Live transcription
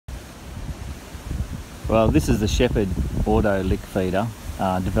Well, this is the Shepherd Auto Lick Feeder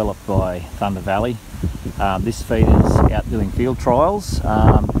developed by Thunder Valley. This feeder's out doing field trials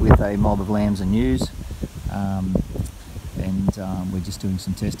with a mob of lambs and ewes, and we're just doing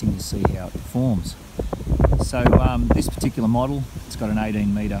some testing to see how it performs. So this particular model, it's got an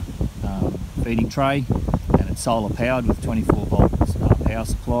 18 metre feeding tray, and it's solar powered with 24 volt power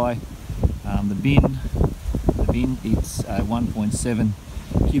supply. The bin, it's 1.7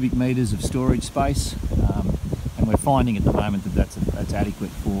 cubic metres of storage space, and we're finding at the moment that that's adequate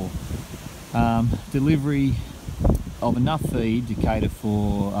for delivery of enough feed to cater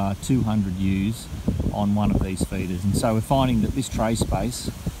for 200 ewes on one of these feeders. And so we're finding that this tray space,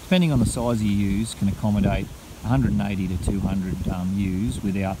 depending on the size of your ewes, can accommodate 180 to 200 ewes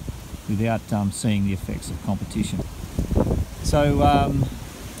without seeing the effects of competition. So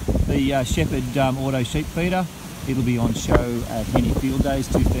the Shepherd Auto Sheep Feeder, it'll be on show at Henny Field Days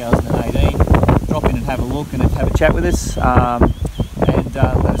 2018. Drop in and have a look and have a chat with us, and let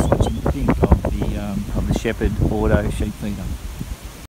us know what you think of the Shepherd Auto Sheep Feeder.